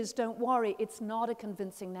changes, don't worry, it's not a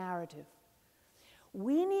convincing narrative.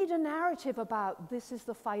 We need a narrative about this is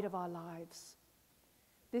the fight of our lives.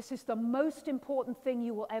 This is the most important thing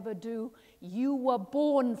you will ever do. You were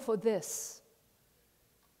born for this.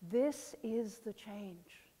 This is the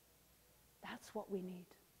change. That's what we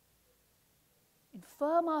need. In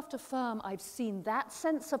firm after firm, I've seen that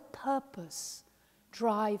sense of purpose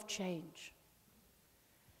drive change.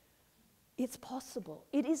 It's possible.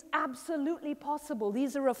 It is absolutely possible.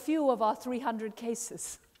 These are a few of our 300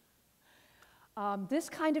 cases. This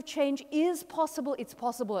kind of change is possible. It's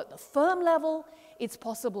possible at the firm level. It's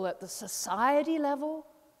possible at the society level.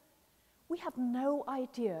 We have no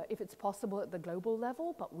idea if it's possible at the global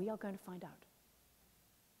level, but we are going to find out.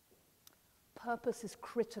 Purpose is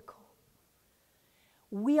critical.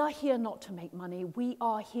 We are here not to make money. We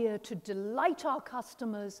are here to delight our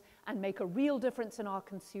customers and make a real difference in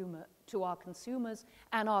to our consumers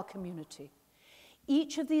and our community.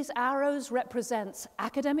 Each of these arrows represents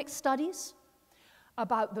academic studies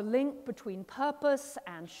about the link between purpose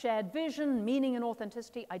and shared vision, meaning and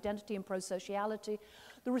authenticity, identity and prosociality.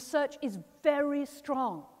 The research is very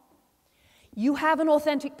strong. You have an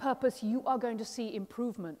authentic purpose, you are going to see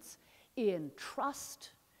improvements in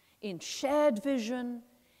trust, in shared vision,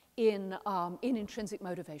 in intrinsic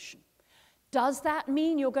motivation. Does that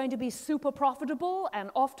mean you're going to be super profitable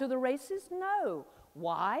and off to the races? No.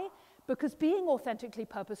 Why? Because being authentically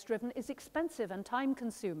purpose-driven is expensive and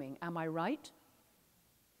time-consuming. Am I right?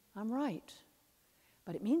 I'm right.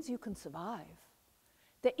 But it means you can survive.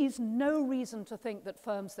 There is no reason to think that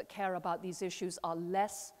firms that care about these issues are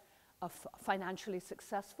less financially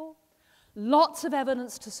successful. Lots of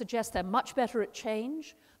evidence to suggest they're much better at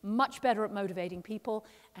change, much better at motivating people,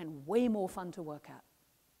 and way more fun to work at.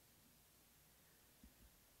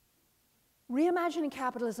 Reimagining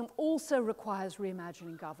capitalism also requires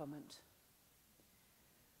reimagining government.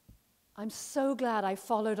 I'm so glad I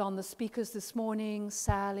followed on the speakers this morning,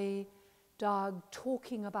 Sally, Doug,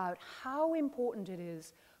 talking about how important it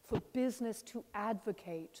is for business to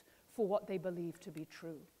advocate for what they believe to be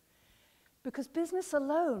true. Because business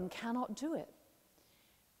alone cannot do it.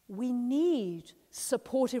 We need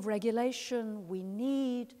supportive regulation, we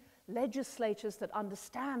need legislators that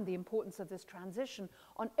understand the importance of this transition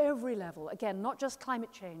on every level. Again, not just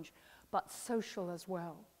climate change, but social as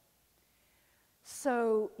well.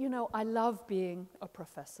 So, you know, I love being a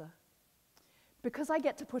professor because I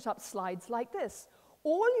get to put up slides like this.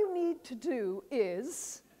 All you need to do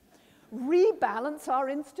is rebalance our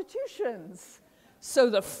institutions so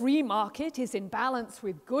the free market is in balance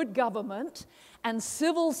with good government and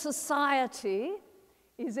civil society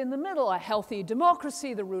is in the middle, a healthy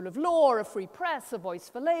democracy, the rule of law, a free press, a voice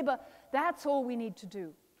for labor. That's all we need to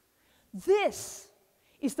do. This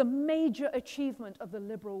is the major achievement of the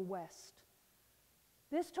liberal West.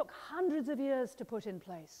 This took hundreds of years to put in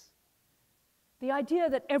place. The idea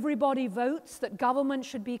that everybody votes, that government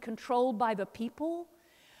should be controlled by the people,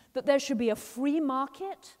 that there should be a free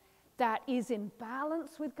market that is in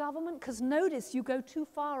balance with government, because notice you go too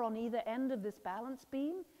far on either end of this balance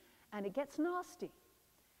beam and it gets nasty.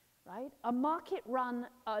 Right? A market run,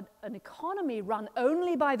 an economy run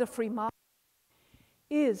only by the free market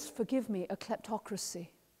is, forgive me, a kleptocracy.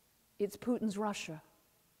 It's Putin's Russia.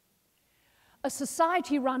 A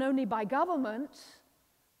society run only by government,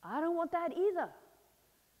 I don't want that either.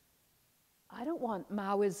 I don't want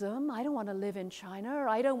Maoism, I don't want to live in China,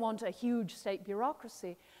 I don't want a huge state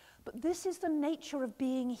bureaucracy. But this is the nature of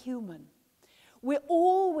being human. We're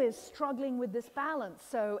always struggling with this balance.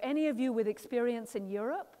 So any of you with experience in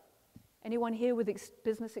Europe? Anyone here with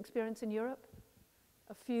business experience in Europe?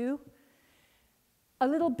 A few? A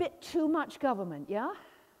little bit too much government, yeah?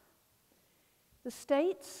 The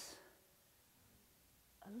States?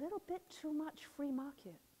 A little bit too much free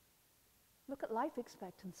market. Look at life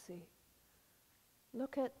expectancy.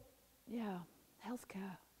 Look at,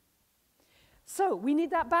 healthcare. So we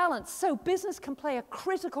need that balance. So business can play a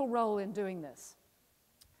critical role in doing this.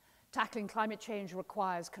 Tackling climate change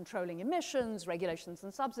requires controlling emissions, regulations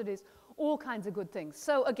and subsidies, all kinds of good things.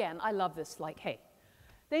 So again, I love this, like, hey,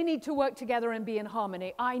 they need to work together and be in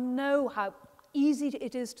harmony. I know how easy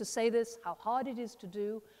it is to say this, how hard it is to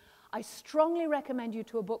do. I strongly recommend you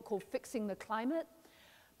to a book called Fixing the Climate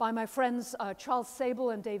by my friends Charles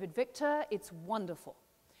Sable and David Victor. It's wonderful.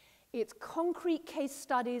 It's concrete case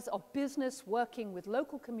studies of business working with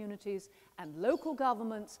local communities and local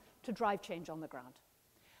governments to drive change on the ground.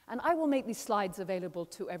 And I will make these slides available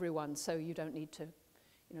to everyone, so you don't need to,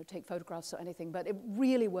 take photographs or anything, but it's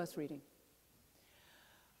really worth reading.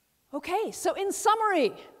 Okay, so in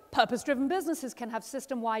summary, purpose-driven businesses can have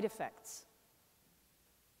system-wide effects.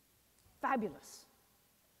 Fabulous.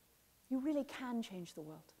 You really can change the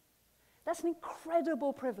world. That's an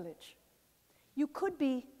incredible privilege. You could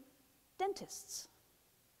be dentists.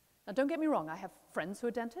 Now, don't get me wrong, I have friends who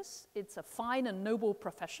are dentists. It's a fine and noble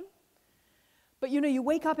profession. But you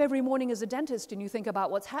wake up every morning as a dentist and you think about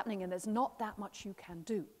what's happening, and there's not that much you can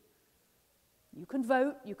do. You can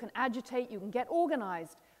vote, you can agitate, you can get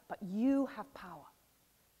organized, but you have power.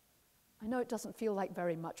 I know it doesn't feel like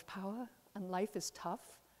very much power, and life is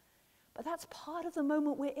tough, but that's part of the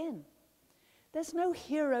moment we're in. There's no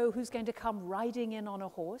hero who's going to come riding in on a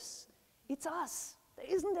horse. It's us. There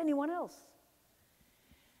isn't anyone else.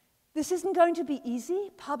 This isn't going to be easy.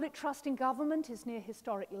 Public trust in government is near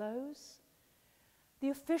historic lows. The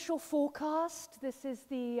official forecast, this is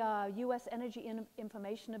the US Energy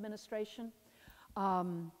Information Administration,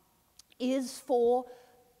 is for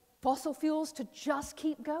fossil fuels to just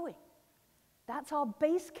keep going. That's our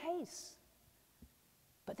base case.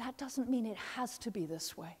 But that doesn't mean it has to be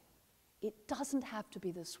this way. It doesn't have to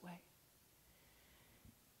be this way.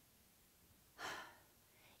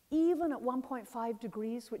 Even at 1.5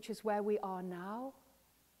 degrees, which is where we are now,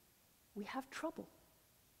 we have trouble.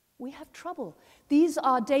 We have trouble. These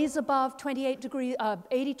are days above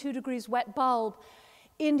 82 degrees wet bulb.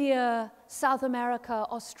 India, South America,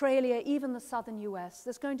 Australia, even the southern US.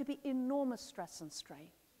 There's going to be enormous stress and strain.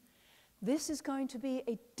 This is going to be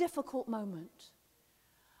a difficult moment.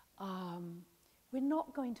 We're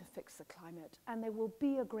not going to fix the climate, and there will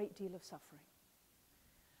be a great deal of suffering.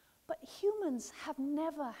 But humans have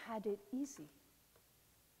never had it easy.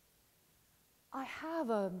 I have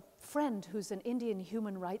a friend who's an Indian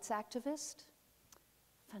human rights activist,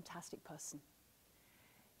 fantastic person.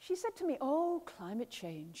 She said to me, "Oh, climate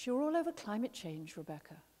change, you're all over climate change,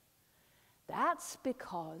 Rebecca. That's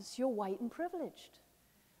because you're white and privileged.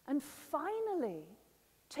 And finally,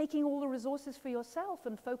 taking all the resources for yourself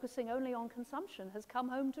and focusing only on consumption has come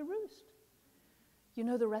home to roost. You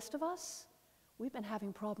know, the rest of us, we've been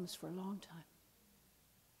having problems for a long time.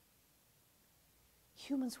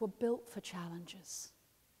 Humans were built for challenges.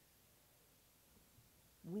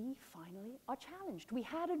 We finally are challenged. We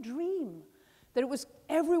had a dream that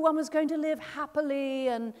everyone was going to live happily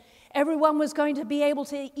and everyone was going to be able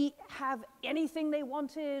to have anything they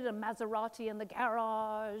wanted, a Maserati in the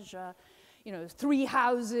garage, 3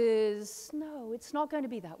 houses. No, it's not going to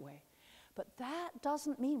be that way. But that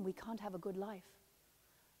doesn't mean we can't have a good life.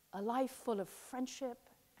 A life full of friendship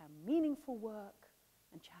and meaningful work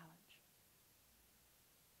and challenge.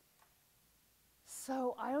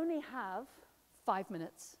 So I only have 5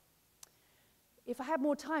 minutes. If I had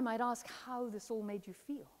more time, I'd ask how this all made you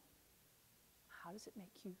feel. How does it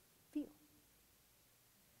make you feel?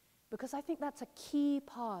 Because I think that's a key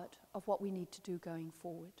part of what we need to do going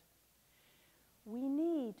forward. We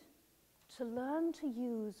need to learn to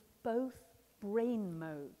use both brain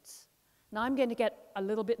modes. Now I'm going to get a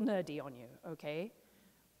little bit nerdy on you, okay?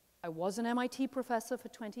 I was an MIT professor for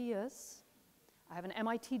 20 years. I have an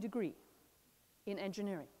MIT degree in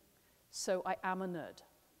engineering. So I am a nerd,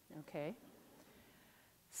 okay?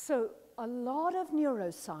 So a lot of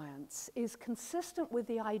neuroscience is consistent with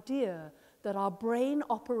the idea that our brain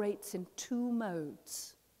operates in 2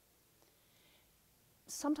 modes.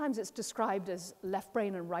 Sometimes it's described as left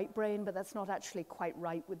brain and right brain, but that's not actually quite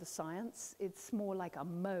right with the science. It's more like a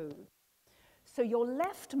mode. So your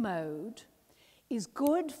left mode is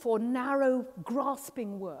good for narrow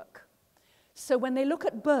grasping work. So when they look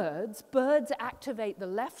at birds, birds activate the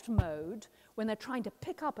left mode when they're trying to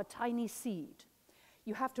pick up a tiny seed.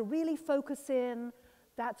 You have to really focus in.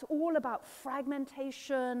 That's all about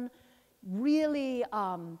fragmentation. Really,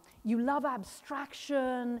 you love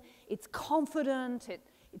abstraction. It's confident.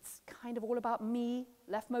 It's kind of all about me.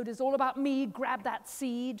 Left mode is all about me. Grab that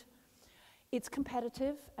seed. It's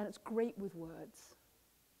competitive, and it's great with words.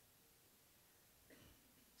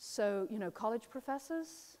 So, college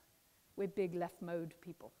professors, we're big left mode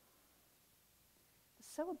people.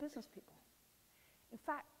 So are business people. In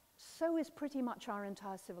fact, so is pretty much our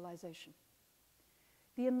entire civilization.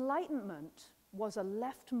 The Enlightenment was a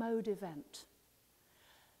left mode event.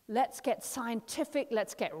 Let's get scientific,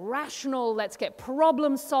 let's get rational, let's get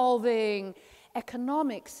problem solving.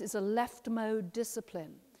 Economics is a left mode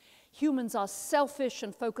discipline. Humans are selfish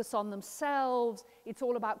and focus on themselves. It's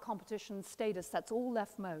all about competition and status. That's all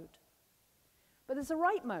left mode. But there's a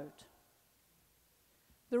right mode.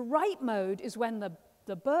 The right mode is when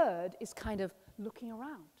the bird is kind of looking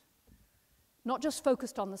around, not just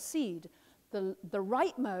focused on the seed. The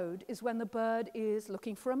right mode is when the bird is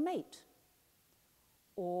looking for a mate,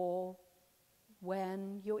 or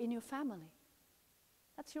when you're in your family.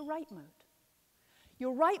 That's your right mode.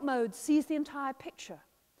 Your right mode sees the entire picture.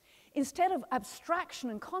 Instead of abstraction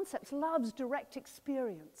and concepts, loves direct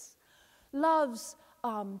experience, loves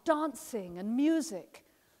dancing and music,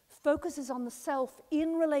 focuses on the self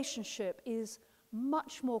in relationship, is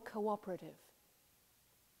much more cooperative.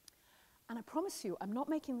 And I promise you, I'm not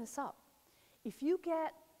making this up. If you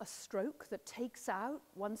get a stroke that takes out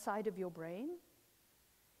one side of your brain,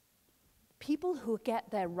 people who get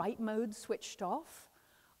their right mode switched off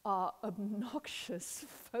are obnoxious,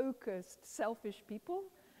 focused, selfish people.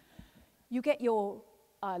 You get your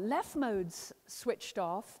left modes switched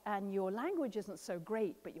off, and your language isn't so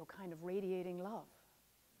great, but you're kind of radiating love.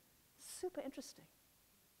 Super interesting.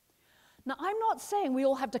 Now, I'm not saying we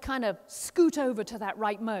all have to kind of scoot over to that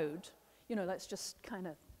right mode. Let's just kind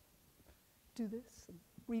of do this and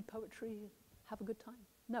read poetry and have a good time.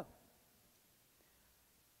 No.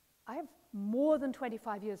 I have more than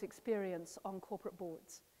 25 years' experience on corporate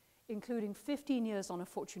boards, including 15 years on a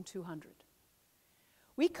Fortune 200.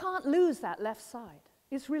 We can't lose that left side.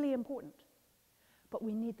 It's really important. But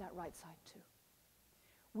we need that right side too.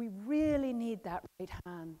 We really need that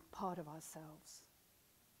right-hand part of ourselves.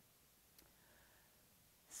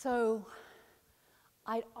 So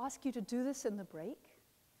I'd ask you to do this in the break.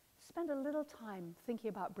 Spend a little time thinking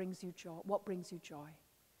about what brings you joy.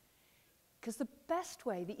 Because the best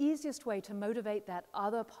way, the easiest way to motivate that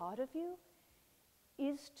other part of you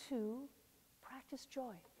is to practice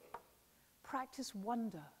joy, practice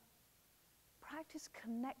wonder, practice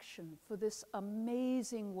connection for this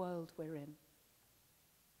amazing world we're in.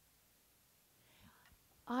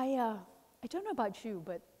 I don't know about you,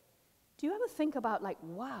 but do you ever think about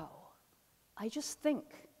wow, I just think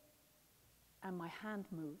and my hand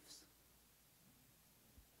moves?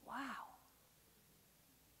 Wow.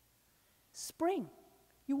 Spring,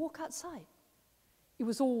 you walk outside. It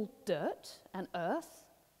was all dirt and earth,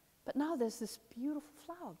 But now there's this beautiful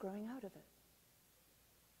flower growing out of it.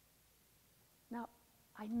 Now,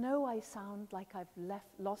 I know I sound like I've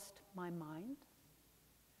lost my mind,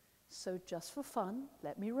 so just for fun,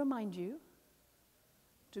 let me remind you,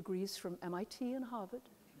 degrees from MIT and Harvard,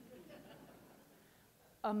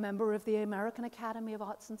 a member of the American Academy of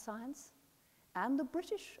Arts and Science, and the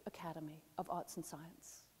British Academy of Arts and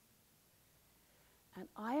Science. And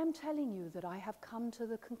I am telling you that I have come to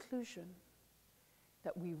the conclusion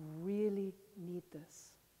that we really need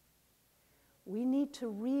this. We need to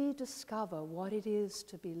rediscover what it is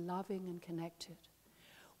to be loving and connected.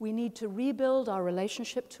 We need to rebuild our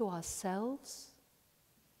relationship to ourselves,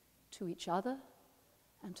 to each other,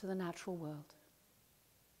 and to the natural world.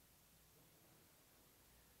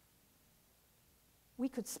 We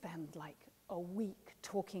could spend like a week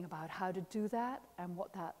talking about how to do that and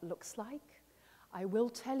what that looks like. I will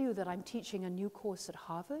tell you that I'm teaching a new course at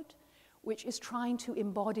Harvard, which is trying to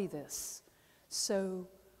embody this. So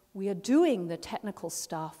we are doing the technical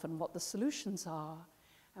stuff and what the solutions are,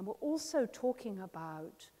 and we're also talking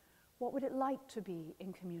about what would it like to be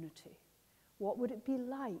in community? What would it be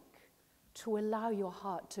like to allow your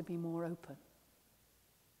heart to be more open?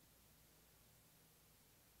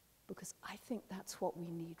 Because I think that's what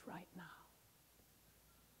we need right now.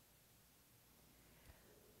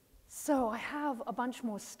 So I have a bunch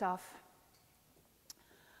more stuff.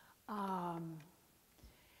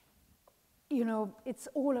 You know, it's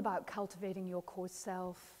all about cultivating your core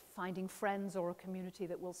self, finding friends or a community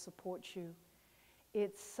that will support you.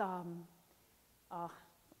 It's, I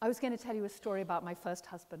was going to tell you a story about my first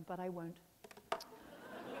husband, but I won't.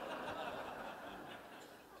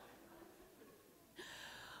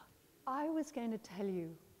 I was going to tell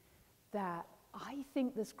you that I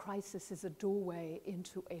think this crisis is a doorway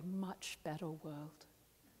into a much better world.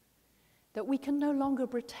 That we can no longer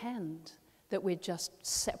pretend that we're just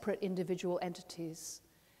separate individual entities,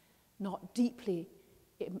 not deeply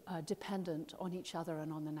dependent on each other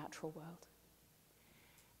and on the natural world.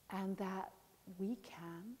 And that we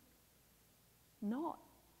can not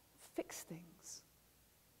fix things,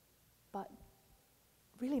 but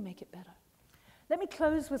really make it better. Let me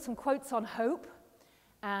close with some quotes on hope,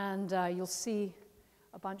 and you'll see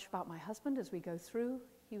a bunch about my husband as we go through.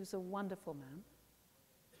 He was a wonderful man.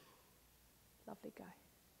 Lovely guy.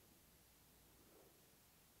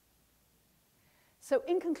 So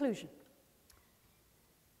in conclusion,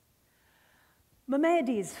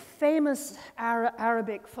 Maimonides, famous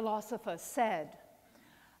Arabic philosopher, said,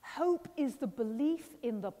 "Hope is the belief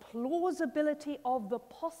in the plausibility of the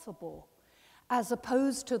possible as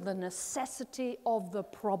opposed to the necessity of the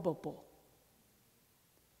probable."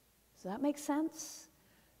 Does that make sense?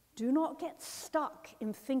 Do not get stuck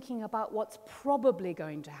in thinking about what's probably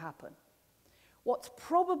going to happen. What's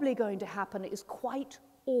probably going to happen is quite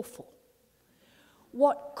awful.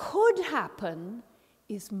 What could happen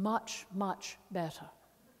is much, much better.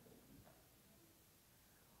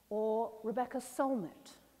 Or Rebecca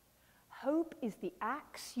Solnit, hope is the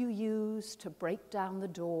axe you use to break down the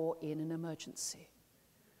door in an emergency.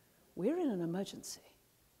 We're in an emergency.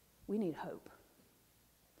 We need hope.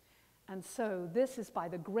 And so this is by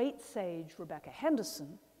the great sage Rebecca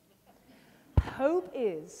Henderson. Hope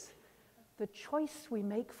is the choice we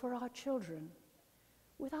make for our children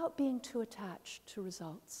without being too attached to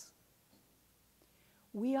results.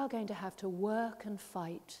 We are going to have to work and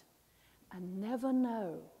fight and never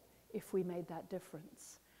know if we made that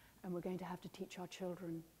difference. And we're going to have to teach our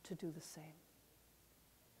children to do the same.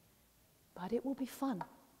 But it will be fun,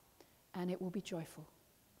 and it will be joyful.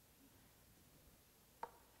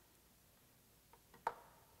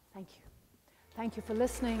 Thank you. Thank you for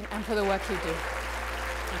listening and for the work you do.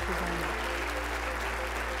 Thank you very much.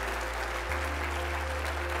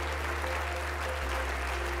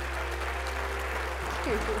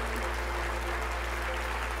 Thank you.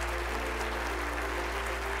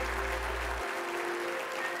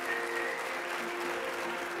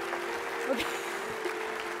 Okay.